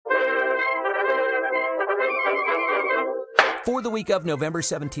For the week of November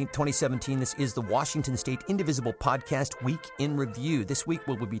 17th, 2017, this is the Washington State Indivisible Podcast Week in Review. This week,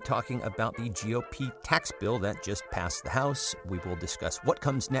 we will be talking about the GOP tax bill that just passed the House. We will discuss what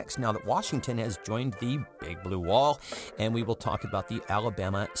comes next now that Washington has joined the Big Blue Wall, and we will talk about the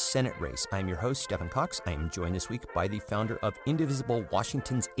Alabama Senate race. I'm your host, Stephan Cox. I am joined this week by the founder of Indivisible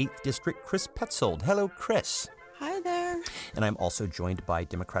Washington's 8th District, Chris Petzold. Hello, Chris. Hi there. And I'm also joined by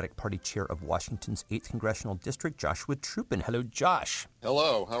Democratic Party Chair of Washington's 8th Congressional District, Josh Trupin. Hello, Josh.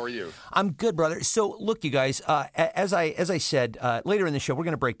 Hello. How are you? I'm good, brother. So, look, you guys, as I said, later in the show, we're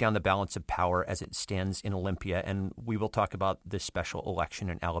going to break down the balance of power as it stands in Olympia, and we will talk about this special election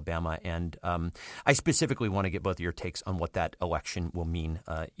in Alabama. And I specifically want to get both of your takes on what that election will mean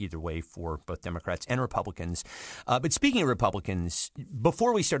either way for both Democrats and Republicans. But speaking of Republicans,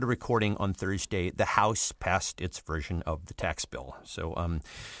 before we started recording on Thursday, the House passed its version of the tax bill. So I'm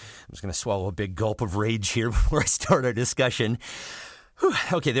just going to swallow a big gulp of rage here before I start our discussion. Whew.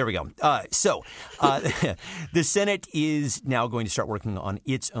 Okay, there we go. The Senate is now going to start working on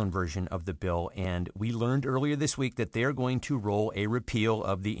its own version of the bill, and we learned earlier this week that they're going to roll a repeal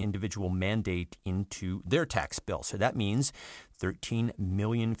of the individual mandate into their tax bill. So that means 13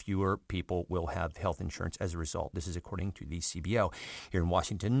 million fewer people will have health insurance as a result. This is according to the CBO. Here in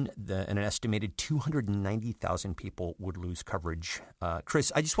Washington, an estimated 290,000 people would lose coverage.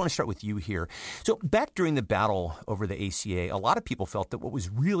 Chris, I just want to start with you here. So back during the battle over the ACA, a lot of people felt that what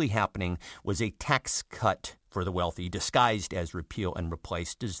was really happening was a tax cut for the wealthy disguised as repeal and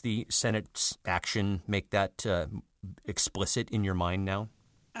replace. Does the Senate's action make that explicit in your mind now?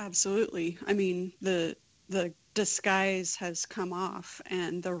 Absolutely. I mean, the disguise has come off,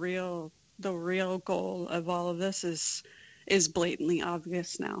 and the real goal of all of this is blatantly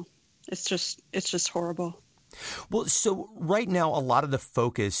obvious now. It's just horrible. Well, so right now, a lot of the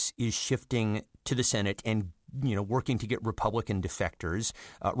focus is shifting to the Senate and working to get Republican defectors.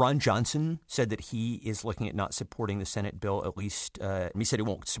 Ron Johnson said that he is looking at not supporting the Senate bill, at least. He said he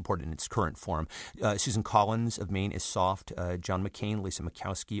won't support it in its current form. Susan Collins of Maine is soft. John McCain, Lisa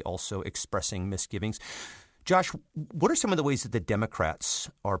Murkowski also expressing misgivings. Josh, what are some of the ways that the Democrats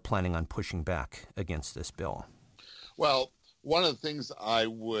are planning on pushing back against this bill? Well, one of the things I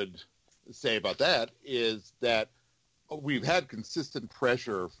would say about that is that we've had consistent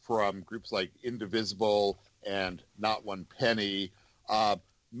pressure from groups like Indivisible and Not One Penny,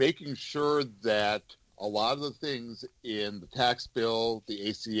 making sure that a lot of the things in the tax bill, the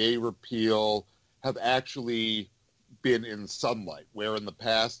ACA repeal, have actually been in sunlight, where in the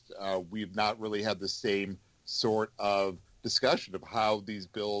past we've not really had the same sort of discussion of how these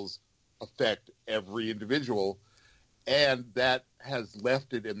bills affect every individual. And that has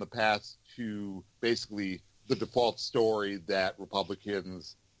left it in the past to basically the default story that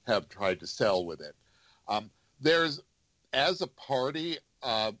Republicans have tried to sell with it. As a party,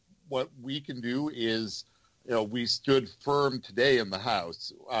 what we can do is, we stood firm today in the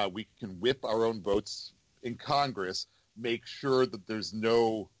House. We can whip our own votes in Congress, make sure that there's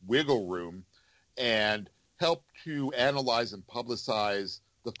no wiggle room, and help to analyze and publicize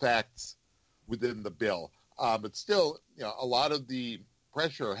the facts within the bill. But still, a lot of the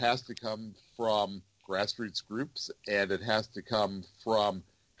pressure has to come from grassroots groups, and it has to come from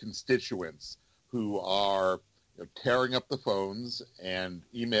constituents who are tearing up the phones and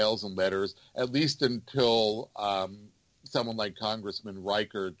emails and letters, at least until someone like Congressman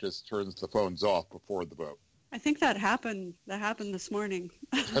Riker just turns the phones off before the vote. I think that happened this morning.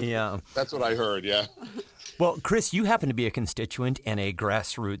 Yeah. That's what I heard, yeah. Well, Chris, you happen to be a constituent and a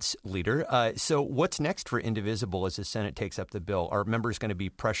grassroots leader. So what's next for Indivisible as the Senate takes up the bill? Are members going to be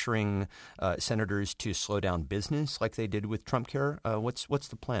pressuring senators to slow down business like they did with Trump Care? What's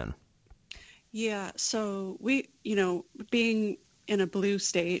the plan? Yeah, so we, being in a blue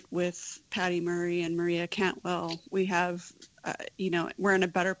state with Patty Murray and Maria Cantwell, we have, we're in a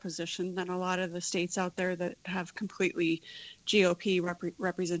better position than a lot of the states out there that have completely GOP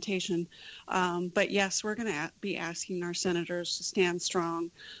representation. But yes, we're going to be asking our senators to stand strong,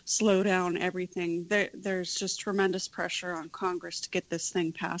 slow down everything. There's just tremendous pressure on Congress to get this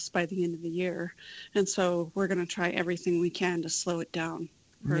thing passed by the end of the year. And so we're going to try everything we can to slow it down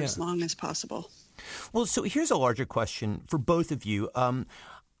for as long as possible. Well, so here's a larger question for both of you. I'm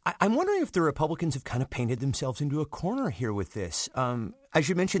wondering if the Republicans have kind of painted themselves into a corner here with this. I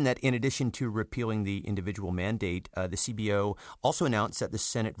should mention that in addition to repealing the individual mandate, the CBO also announced that the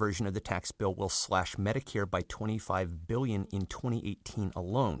Senate version of the tax bill will slash Medicare by $25 billion in 2018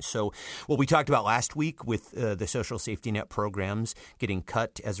 alone. So what we talked about last week with the social safety net programs getting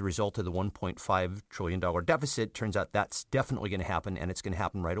cut as a result of the $1.5 trillion deficit, turns out that's definitely going to happen, and it's going to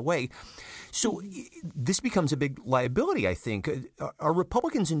happen right away. So this becomes a big liability, I think. Are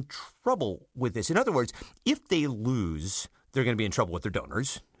Republicans in trouble with this? In other words, if they lose, they're going to be in trouble with their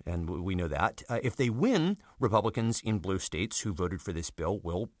donors, and we know that. If they win, Republicans in blue states who voted for this bill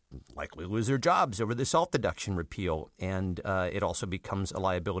will likely lose their jobs over the SALT deduction repeal, and it also becomes a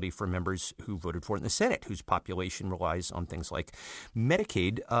liability for members who voted for it in the Senate, whose population relies on things like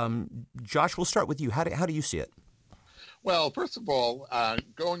Medicaid. Josh, we'll start with you. How do you see it? Well, first of all,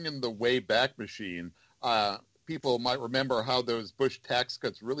 going in the way back machine, people might remember how those Bush tax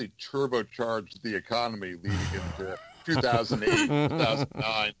cuts really turbocharged the economy leading into 2008,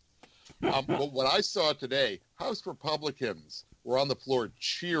 2009. But what I saw today, House Republicans were on the floor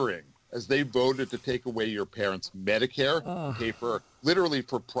cheering as they voted to take away your parents' Medicare, pay for literally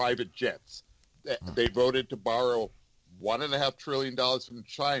for private jets. They voted to borrow $1.5 trillion from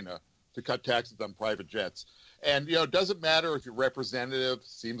China to cut taxes on private jets. And, it doesn't matter if your representative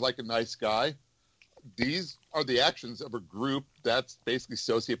seems like a nice guy. These are the actions of a group that's basically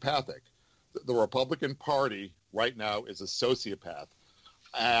sociopathic. The Republican Party right now is a sociopath.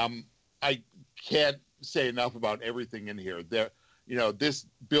 I can't say enough about everything in here. This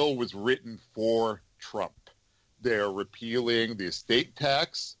bill was written for Trump. They're repealing the estate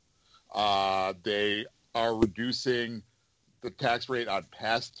tax. They are reducing the tax rate on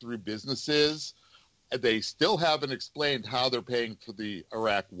pass-through businesses. They still haven't explained how they're paying for the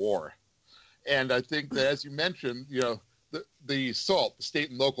Iraq war. And I think that, as you mentioned, the SALT, the state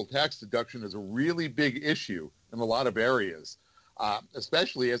and local tax deduction, is a really big issue in a lot of areas,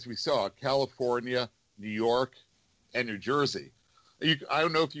 especially as we saw California, New York, and New Jersey. I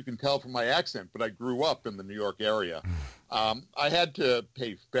don't know if you can tell from my accent, but I grew up in the New York area. I had to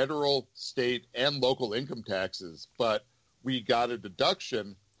pay federal, state, and local income taxes, but we got a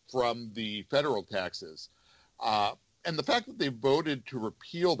deduction from the federal taxes. And the fact that they voted to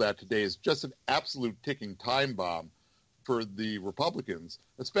repeal that today is just an absolute ticking time bomb for the Republicans,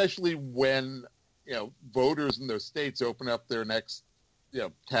 especially when, voters in those states open up their next,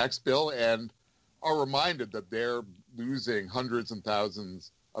 tax bill and are reminded that they're losing hundreds and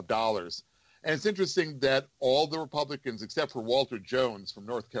thousands of dollars. And it's interesting that all the Republicans, except for Walter Jones from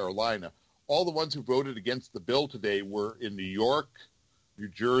North Carolina, all the ones who voted against the bill today were in New York, New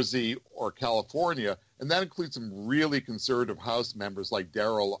Jersey, or California, and that includes some really conservative House members like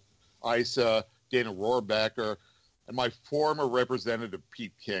Darrell Issa, Dana Rohrabacher, and my former representative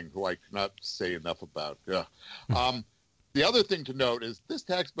Pete King, who I cannot say enough about. The other thing to note is this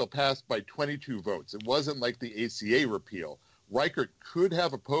tax bill passed by 22 votes. It wasn't like the ACA repeal. Reichert could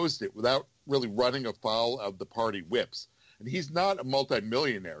have opposed it without really running afoul of the party whips. And he's not a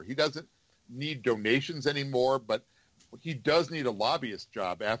multimillionaire. He doesn't need donations anymore, but he does need a lobbyist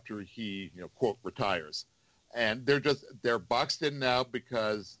job after he, quote, retires. And they're boxed in now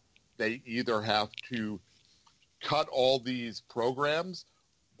because they either have to cut all these programs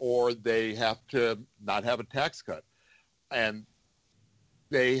or they have to not have a tax cut. And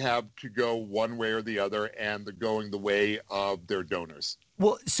they have to go one way or the other, and they're going the way of their donors.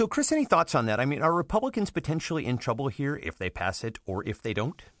 Well, so Chris, any thoughts on that? I mean, are Republicans potentially in trouble here if they pass it or if they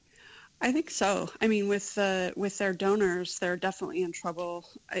don't? I think so. I mean, with their donors, they're definitely in trouble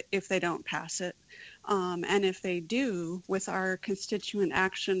if they don't pass it. And if they do, with our constituent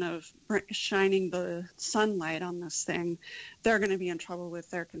action of shining the sunlight on this thing, they're going to be in trouble with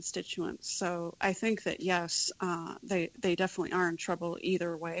their constituents. So I think that, yes, they definitely are in trouble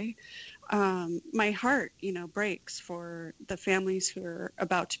either way. My heart, breaks for the families who are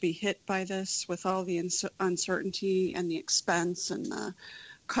about to be hit by this with all the uncertainty and the expense and the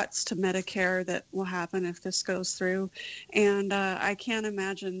cuts to Medicare that will happen if this goes through. And I can't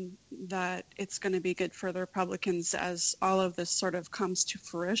imagine that it's going to be good for the Republicans as all of this sort of comes to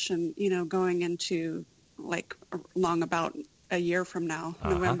fruition, going into long about a year from now.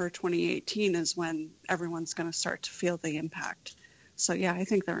 November 2018 is when everyone's going to start to feel the impact. So, yeah, I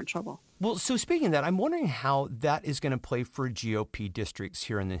think they're in trouble. Well, so speaking of that, I'm wondering how that is going to play for GOP districts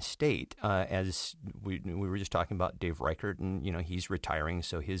here in the state. As we were just talking about Dave Reichert, and, he's retiring,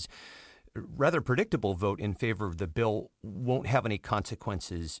 so his rather predictable vote in favor of the bill won't have any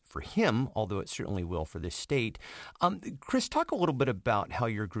consequences for him, although it certainly will for the state. Chris, talk a little bit about how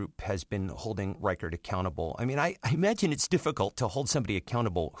your group has been holding Reichert accountable. I mean, I imagine it's difficult to hold somebody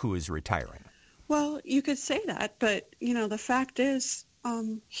accountable who is retiring. Well, you could say that, but, the fact is,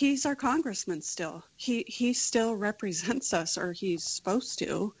 He's our congressman still. He still represents us, or he's supposed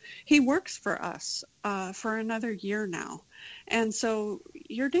to. He works for us for another year now. And so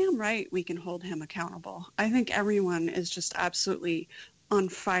you're damn right we can hold him accountable. I think everyone is just absolutely on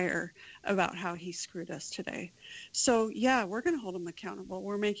fire about how he screwed us today. So yeah, we're going to hold him accountable.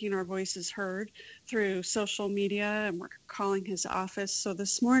 We're making our voices heard through social media, and we're calling his office. So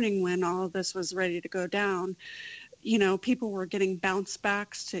this morning when all of this was ready to go down, people were getting bounce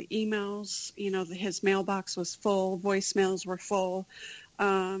backs to emails. His mailbox was full, voicemails were full.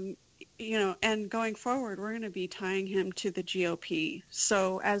 And going forward, we're going to be tying him to the GOP.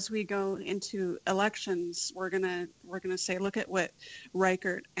 So as we go into elections, we're going to say, look at what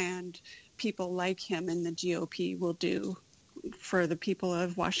Reichert and people like him in the GOP will do for the people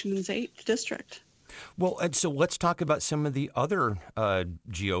of Washington's 8th district. Well, and so let's talk about some of the other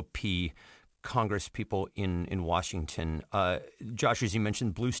GOP Congress people in Washington. Josh, as you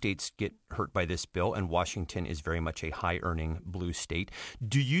mentioned, blue states get hurt by this bill, and Washington is very much a high-earning blue state.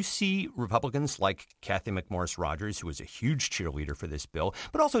 Do you see Republicans like Cathy McMorris Rodgers, who was a huge cheerleader for this bill,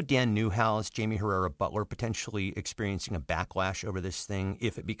 but also Dan Newhouse, Jamie Herrera Butler, potentially experiencing a backlash over this thing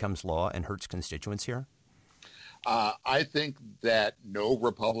if it becomes law and hurts constituents here? I think that no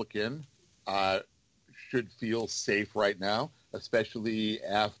Republican should feel safe right now, especially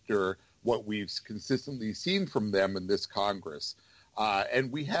after what we've consistently seen from them in this Congress.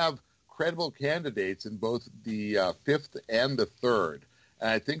 And we have credible candidates in both the 5th and the 3rd.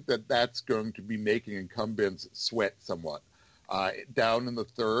 And I think that that's going to be making incumbents sweat somewhat. Down in the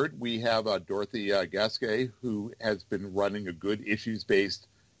 3rd, we have Dorothy Gasquet, who has been running a good issues-based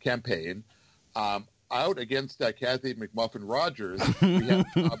campaign. Out against Cathy McMuffin Rodgers,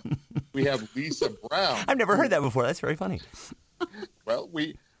 we have Lisa Brown. I've never heard that before. That's very funny.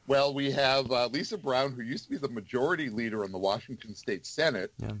 Well, we have Lisa Brown, who used to be the majority leader in the Washington State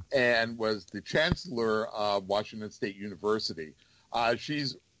Senate and was the chancellor of Washington State University.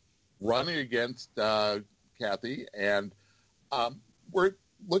 She's running against Cathy, and we're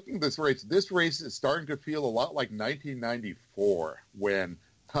looking at this race. This race is starting to feel a lot like 1994 when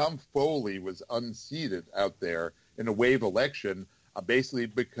Tom Foley was unseated out there in a wave election, basically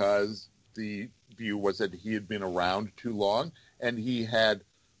because the view was that he had been around too long and he had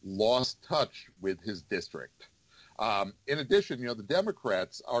lost touch with his district. In addition, the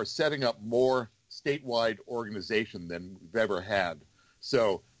Democrats are setting up more statewide organization than we've ever had.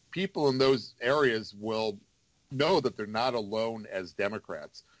 So people in those areas will know that they're not alone as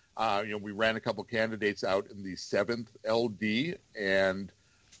Democrats. We ran a couple candidates out in the 7th LD, and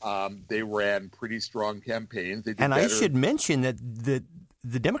they ran pretty strong campaigns. They did better. I should mention that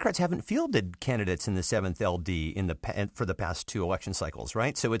the Democrats haven't fielded candidates in the 7th LD for the past 2 election cycles,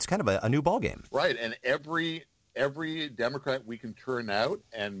 right? So it's kind of a new ballgame. Right, and every Democrat we can turn out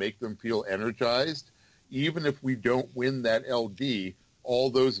and make them feel energized, even if we don't win that LD,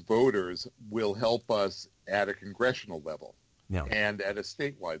 all those voters will help us at a congressional level. Yeah. And at a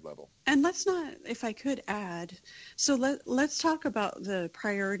statewide level. And let's not, if I could add, so let's talk about the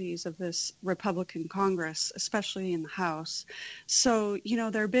priorities of this Republican Congress, especially in the House. So,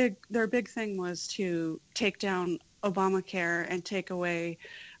 their big thing was to take down Obamacare and take away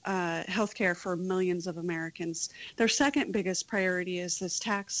health care for millions of Americans. Their second biggest priority is this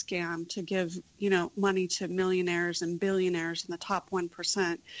tax scam to give, money to millionaires and billionaires in the top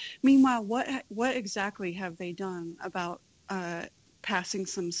 1%. Meanwhile, what exactly have they done about passing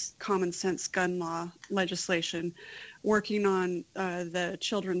some common sense gun law legislation, working on the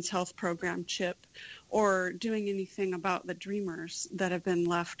Children's Health Program CHIP, or doing anything about the Dreamers that have been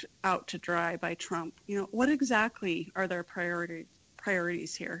left out to dry by Trump? What exactly are their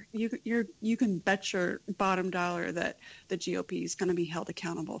priorities here? You can bet your bottom dollar that the GOP is going to be held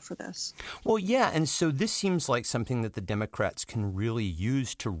accountable for this. Well, yeah, and so this seems like something that the Democrats can really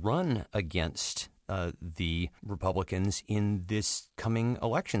use to run against the Republicans in this coming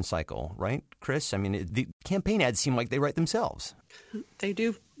election cycle, right, Chris? I mean, the campaign ads seem like they write themselves. They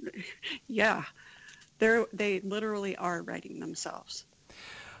do. Yeah. They literally are writing themselves.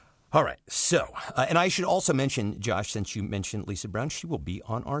 All right. So, and I should also mention, Josh, since you mentioned Lisa Brown, she will be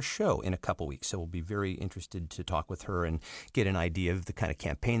on our show in a couple weeks. So we'll be very interested to talk with her and get an idea of the kind of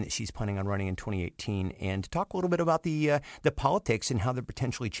campaign that she's planning on running in 2018, and to talk a little bit about the politics and how they're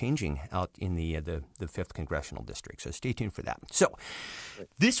potentially changing out in the 5th Congressional District. So stay tuned for that. So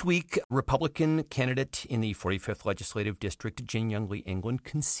this week, Republican candidate in the 45th Legislative District, Jen Younglee England,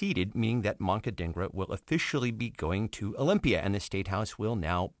 conceded, meaning that Monica Dingra will officially be going to Olympia, and the State House will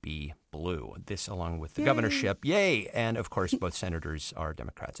now be blue. This along with the governorship. Yay! And, of course, both senators are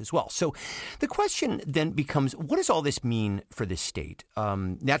Democrats as well. So the question then becomes, what does all this mean for this state?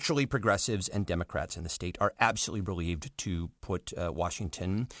 Naturally, progressives and Democrats in the state are absolutely relieved to put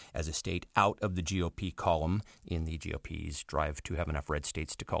Washington as a state out of the GOP column in the GOP's drive to have enough red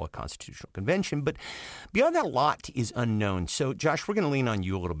states to call a constitutional convention. But beyond that, a lot is unknown. So, Josh, we're going to lean on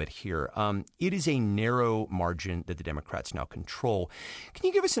you a little bit here. It is a narrow margin that the Democrats now control. Can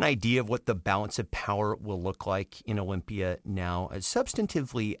you give us an idea of what the balance of power will look like in Olympia now?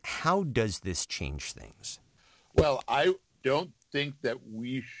 Substantively, how does this change things? Well, I don't think that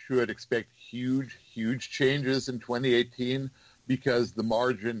we should expect huge changes in 2018 because the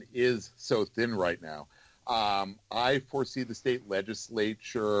margin is so thin right now. I foresee the state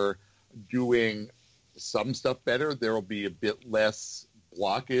legislature doing some stuff better. There will be a bit less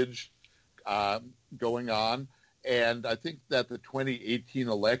blockage going on. And I think that the 2018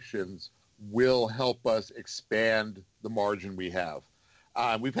 elections will help us expand the margin we have.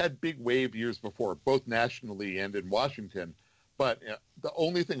 We've had big wave years before, both nationally and in Washington. But the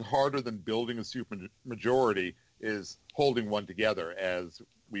only thing harder than building a supermajority is holding one together, as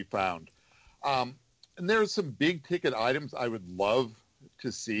we found. And there's some big ticket items I would love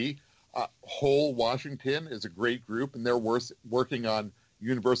to see. Whole Washington is a great group, and they're working on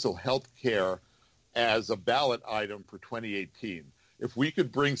universal health care as a ballot item for 2018. If we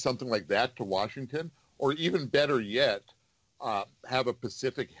could bring something like that to Washington, or even better yet, have a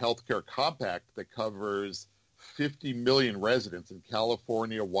Pacific healthcare compact that covers 50 million residents in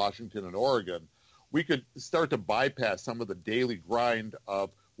California, Washington, and Oregon, we could start to bypass some of the daily grind of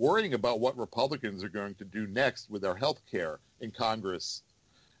worrying about what Republicans are going to do next with their health care in Congress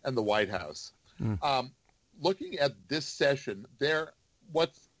and the White House. Looking at this session,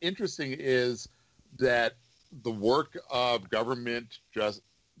 what's interesting is that the work of government just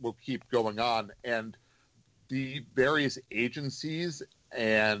will keep going on, and the various agencies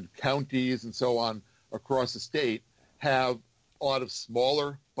and counties and so on across the state have a lot of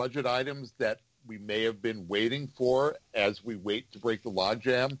smaller budget items that we may have been waiting for as we wait to break the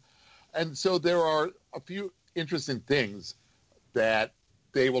logjam. And so there are a few interesting things that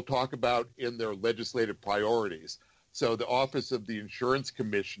they will talk about in their legislative priorities. So the Office of the Insurance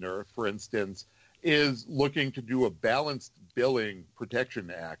Commissioner, for instance, is looking to do a balanced billing protection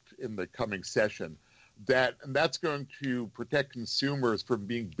act in the coming session. And that's going to protect consumers from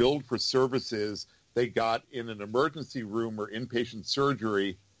being billed for services they got in an emergency room or inpatient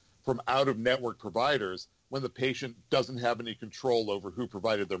surgery from out-of-network providers when the patient doesn't have any control over who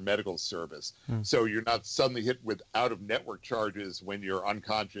provided their medical service. So you're not suddenly hit with out-of-network charges when you're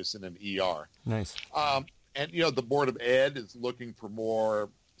unconscious in an ER. Nice. And, the Board of Ed is looking for more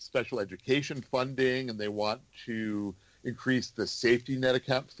special education funding, and they want to increase the safety net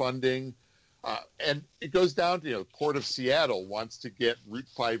account funding. And it goes down to, Port of Seattle wants to get Route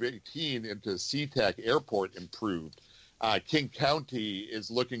 518 into SeaTac Airport improved. King County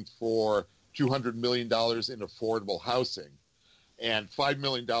is looking for $200 million in affordable housing and $5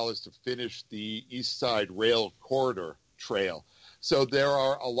 million to finish the East Side Rail Corridor Trail. So there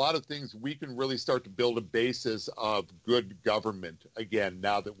are a lot of things we can really start to build a basis of good government, again,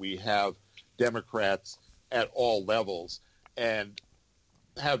 now that we have Democrats at all levels, and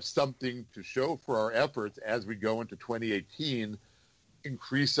have something to show for our efforts as we go into 2018,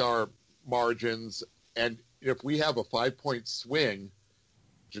 increase our margins. And if we have a 5-point swing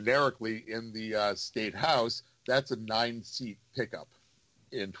generically in the state house, that's a 9-seat pickup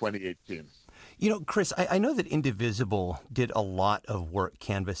in 2018. Chris, I know that Indivisible did a lot of work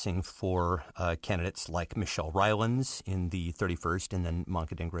canvassing for candidates like Michelle Rylands in the 31st and then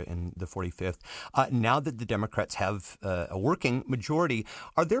Moncadingra in the 45th. Now that the Democrats have a working majority,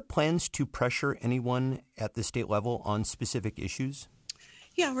 are there plans to pressure anyone at the state level on specific issues?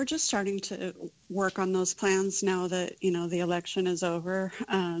 Yeah, we're just starting to work on those plans now that, the election is over.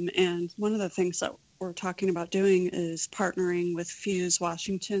 And one of the things that we're talking about doing is partnering with Fuse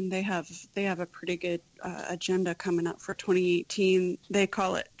Washington. They have a pretty good agenda coming up for 2018. They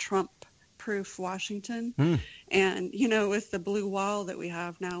call it Trump-proof Washington. And, with the blue wall that we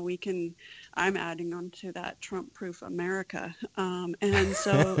have now, I'm adding on to that Trump-proof America. And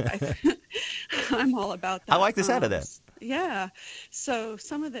so I'm all about that. I like the sound of that. Yeah. So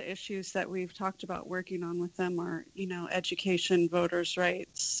some of the issues that we've talked about working on with them are, education, voters'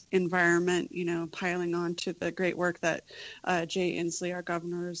 rights, environment, piling on to the great work that Jay Inslee, our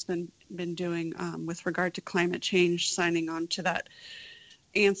governor, has been doing with regard to climate change, signing on to that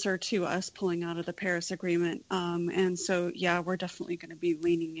answer to us pulling out of the Paris Agreement. And so, yeah, we're definitely going to be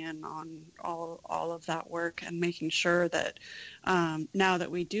leaning in on all of that work and making sure that now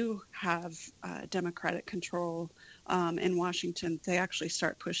that we do have Democratic control in Washington, they actually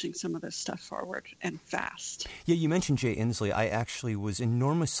start pushing some of this stuff forward and fast. Yeah, you mentioned Jay Inslee. I actually was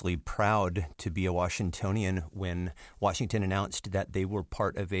enormously proud to be a Washingtonian when Washington announced that they were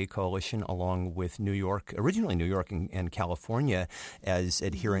part of a coalition along with New York, originally New York and California, as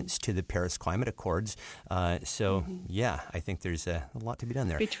adherents to the Paris Climate Accords. Yeah, I think there's a lot to be done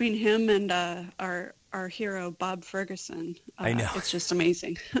there. Between him and our hero, Bob Ferguson. I know. It's just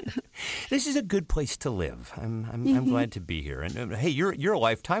amazing. This is a good place to live. I'm glad to be here. And hey, you're a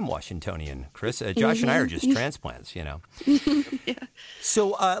lifetime Washingtonian, Chris. Josh and I are just transplants, Yeah.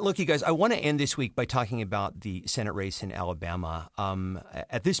 So, look, you guys, I want to end this week by talking about the Senate race in Alabama.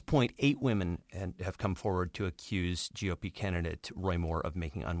 At this point, 8 women have come forward to accuse GOP candidate Roy Moore of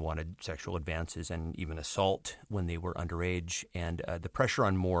making unwanted sexual advances and even assault when they were underage. And the pressure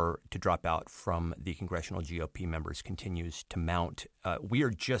on Moore to drop out from the congressional GOP members continues to mount. We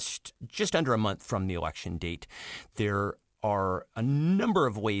are just under a month from the election date. There are a number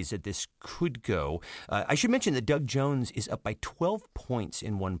of ways that this could go. I should mention that Doug Jones is up by 12 points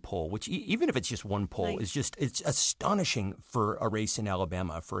in one poll, which even if it's just one poll, is it's astonishing for a race in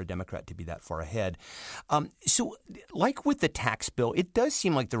Alabama for a Democrat to be that far ahead. So like with the tax bill, it does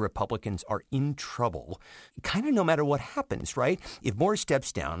seem like the Republicans are in trouble, kind of no matter what happens, right? If Moore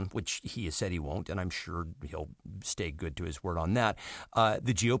steps down, which he has said he won't, and I'm sure he'll stay good to his word on that,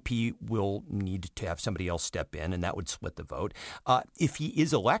 the GOP will need to have somebody else step in, and that would split the vote. If he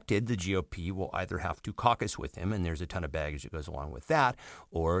is elected, the GOP will either have to caucus with him, and there's a ton of baggage that goes along with that,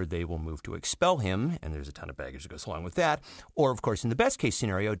 or they will move to expel him, and there's a ton of baggage that goes along with that, or, of course, in the best-case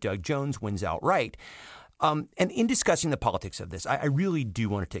scenario, Doug Jones wins outright. And in discussing the politics of this, I really do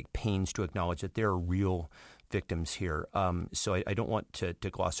want to take pains to acknowledge that there are real victims here. So I don't want to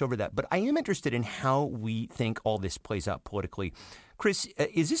gloss over that. But I am interested in how we think all this plays out politically. Chris,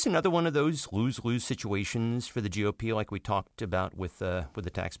 is this another one of those lose-lose situations for the GOP like we talked about with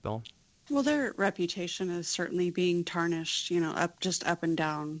the tax bill? Well, their reputation is certainly being tarnished, up and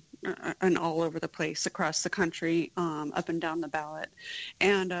down and all over the place across the country, up and down the ballot.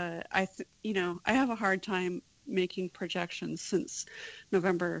 And I have a hard time making projections since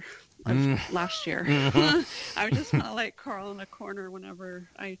November of last year. I just want to like crawl in a corner whenever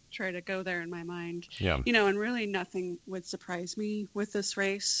I try to go there in my mind. Yeah. And really nothing would surprise me with this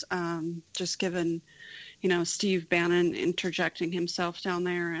race, just given, Steve Bannon interjecting himself down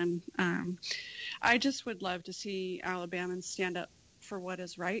there. And I just would love to see Alabamans stand up for what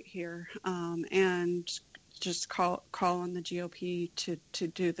is right here, and just call on the GOP to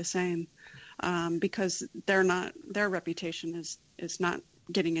do the same, because their reputation is not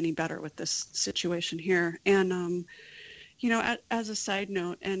getting any better with this situation here. And as a side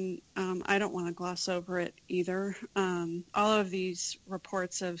note, and I don't want to gloss over it either, all of these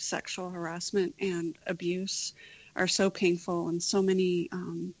reports of sexual harassment and abuse are so painful, and so many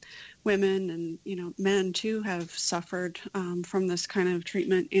women and men too have suffered from this kind of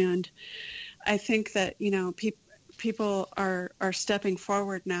treatment. And I think that people are stepping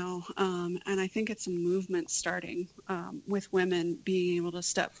forward now, and I think it's a movement starting with women being able to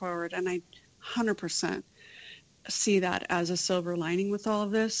step forward, and I 100% see that as a silver lining with all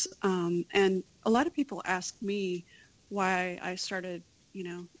of this. And a lot of people ask me why I started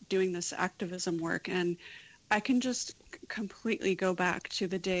doing this activism work, and I can just completely go back to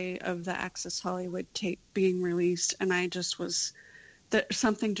the day of the Access Hollywood tape being released, and I just was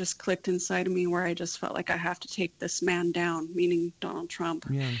something just clicked inside of me where I just felt like I have to take this man down, meaning Donald Trump.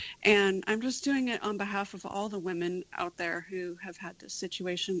 Yeah. And I'm just doing it on behalf of all the women out there who have had this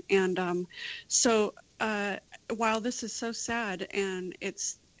situation. And so while this is so sad and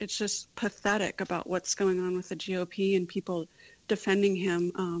it's just pathetic about what's going on with the GOP and people defending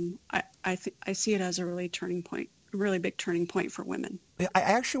him, I see it as a really big turning point for women. I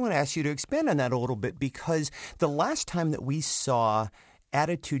actually want to ask you to expand on that a little bit, because the last time that we saw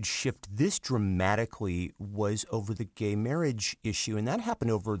attitudes shift this dramatically was over the gay marriage issue, and that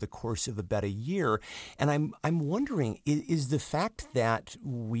happened over the course of about a year. And I'm wondering, is the fact that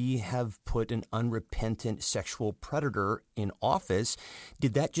we have put an unrepentant sexual predator in office,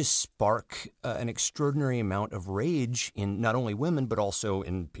 did that just spark an extraordinary amount of rage in not only women but also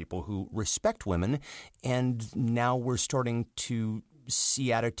in people who respect women? And now we're starting to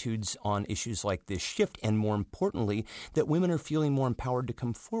see attitudes on issues like this shift, and more importantly, that women are feeling more empowered to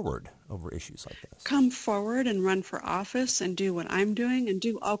come forward over issues like this? Come forward and run for office and do what I'm doing and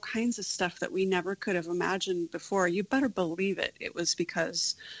do all kinds of stuff that we never could have imagined before. You better believe it. It was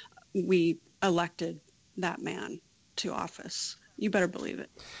because we elected that man to office. You better believe it.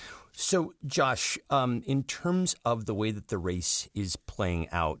 So, Josh, in terms of the way that the race is playing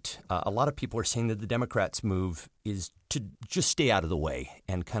out, a lot of people are saying that the Democrats' move is to just stay out of the way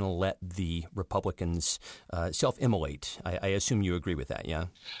and kind of let the Republicans self-immolate. I assume you agree with that, yeah?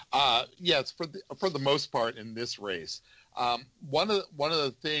 Yes, for the most part in this race. One of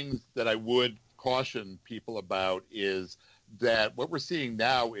the things that I would caution people about is that what we're seeing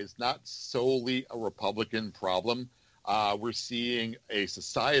now is not solely a Republican problem. We're seeing a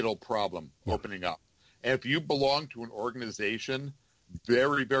societal problem opening up. And if you belong to an organization,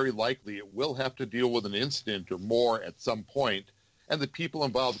 very, very likely it will have to deal with an incident or more at some point, and the people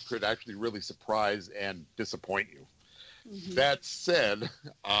involved could actually really surprise and disappoint you. Mm-hmm. That said,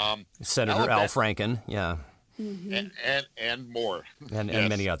 Senator Al Franken, yeah. Mm-hmm. And more. And yes.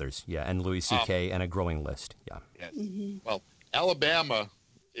 many others, yeah, and Louis C.K. and a growing list, yeah. Yes. Mm-hmm. Well, Alabama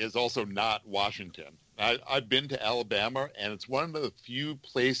is also not Washington. I've been to Alabama, and it's one of the few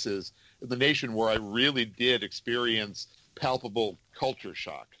places in the nation where I really did experience palpable culture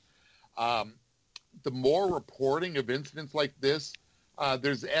shock. The more reporting of incidents like this,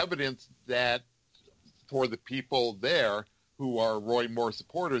 there's evidence that for the people there who are Roy Moore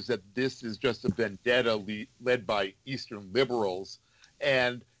supporters, that this is just a vendetta led by Eastern liberals,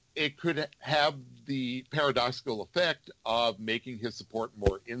 and it could have the paradoxical effect of making his support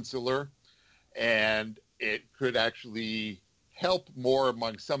more insular, and it could actually help more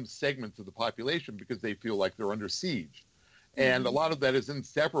among some segments of the population because they feel like they're under siege. And a lot of that is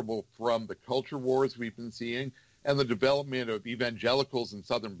inseparable from the culture wars we've been seeing and the development of evangelicals and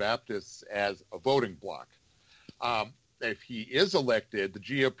Southern Baptists as a voting bloc. If he is elected, the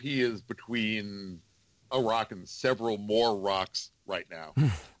GOP is between a rock and several more rocks right now.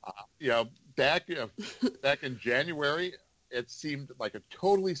 Back in January, it seemed like a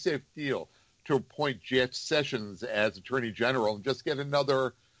totally safe deal to appoint Jeff Sessions as Attorney General and just get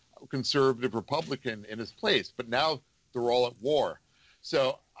another conservative Republican in his place. But now they're all at war.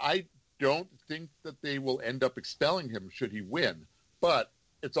 So I don't think that they will end up expelling him should he win. But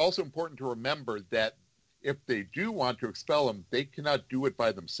it's also important to remember that if they do want to expel him, they cannot do it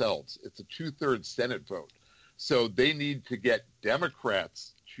by themselves. It's a 2/3 Senate vote. So they need to get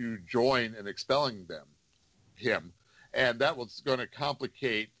Democrats to join in expelling him. And that was going to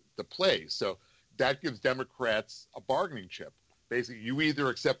complicate the play. So that gives Democrats a bargaining chip. Basically, you either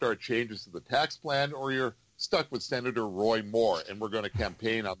accept our changes to the tax plan or you're stuck with Senator Roy Moore, and we're going to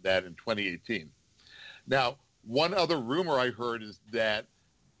campaign on that in 2018. Now, one other rumor I heard is that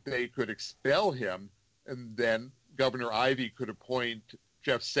they could expel him, and then Governor Ivey could appoint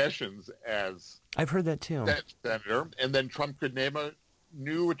Jeff Sessions as I've heard that too. Senator, and then Trump could name a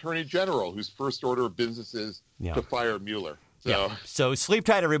new attorney general whose first order of business is to fire Mueller. So sleep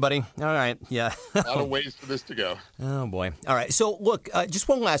tight, everybody. All right. Yeah. A lot of ways for this to go. Oh, boy. All right. So, look, just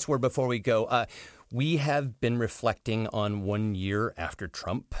one last word before we go. We have been reflecting on 1 year after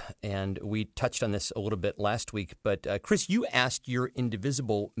Trump, and we touched on this a little bit last week. But, Chris, you asked your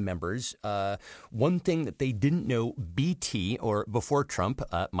Indivisible members one thing that they didn't know BT or before Trump.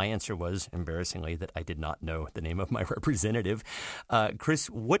 My answer was, embarrassingly, that I did not know the name of my representative. Chris,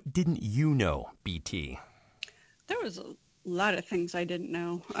 what didn't you know BT? There was a lot of things I didn't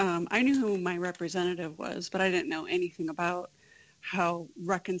know. I knew who my representative was, but I didn't know anything about how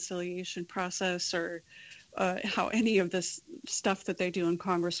reconciliation process or how any of this stuff that they do in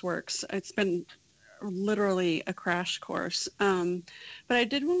Congress works. It's been literally a crash course. But I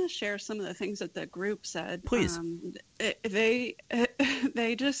did want to share some of the things that the group said. Please. They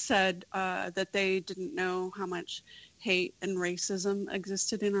just said that they didn't know how much hate and racism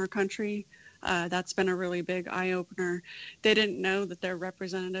existed in our country. That's been a really big eye-opener. They didn't know that their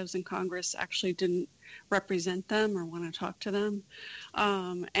representatives in Congress actually didn't represent them or want to talk to them.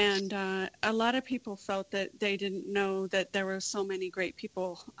 And a lot of people felt that they didn't know that there were so many great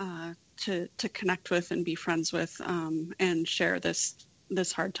people to connect with and be friends with and share this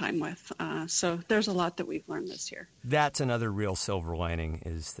hard time with. So there's a lot that we've learned this year. That's another real silver lining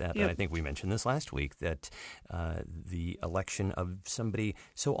is that, and I think we mentioned this last week, that the election of somebody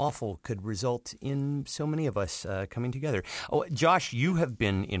so awful could result in so many of us coming together. Oh, Josh, you have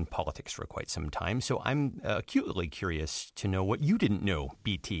been in politics for quite some time, so I'm acutely curious to know what you didn't know,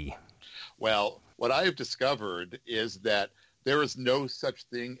 BT. Well, what I have discovered is that there is no such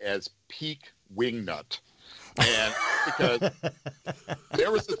thing as peak wingnut. And because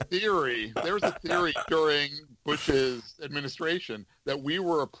there was a theory during Bush's administration that we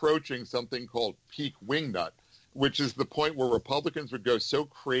were approaching something called peak wingnut, which is the point where Republicans would go so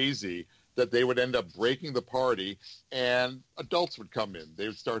crazy that they would end up breaking the party and adults would come in. They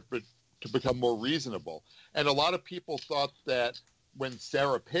would start to become more reasonable. And a lot of people thought that when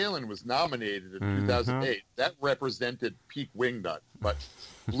Sarah Palin was nominated in 2008, that represented peak wingnut, but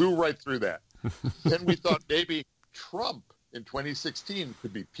blew right through that. Then we thought maybe Trump in 2016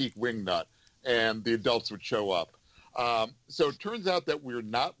 could be peak wingnut and the adults would show up. So it turns out that we're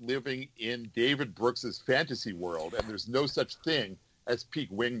not living in David Brooks's fantasy world, and there's no such thing as peak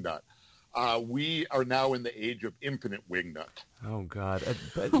wingnut. We are now in the age of infinite wingnut. Oh, God.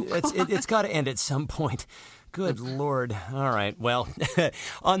 But it's got to end at some point. Good Lord. All right. Well,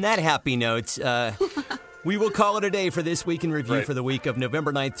 on that happy note, we will call it a day for This Week in Review for the week of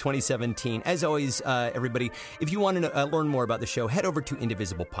November 9th, 2017. As always, everybody, if you want to learn more about the show, head over to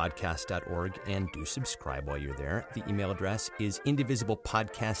indivisiblepodcast.org and do subscribe while you're there. The email address is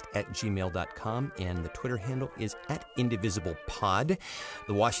indivisiblepodcast@gmail.com, and the Twitter handle is @indivisiblepod.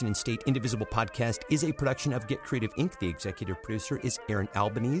 The Washington State Indivisible Podcast is a production of Get Creative, Inc. The executive producer is Aaron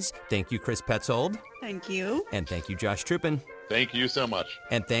Albanese. Thank you, Chris Petzold. Thank you. And thank you, Josh Trupin. Thank you so much.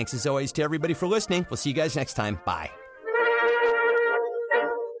 And thanks, as always, to everybody for listening. We'll see you guys next time. Bye.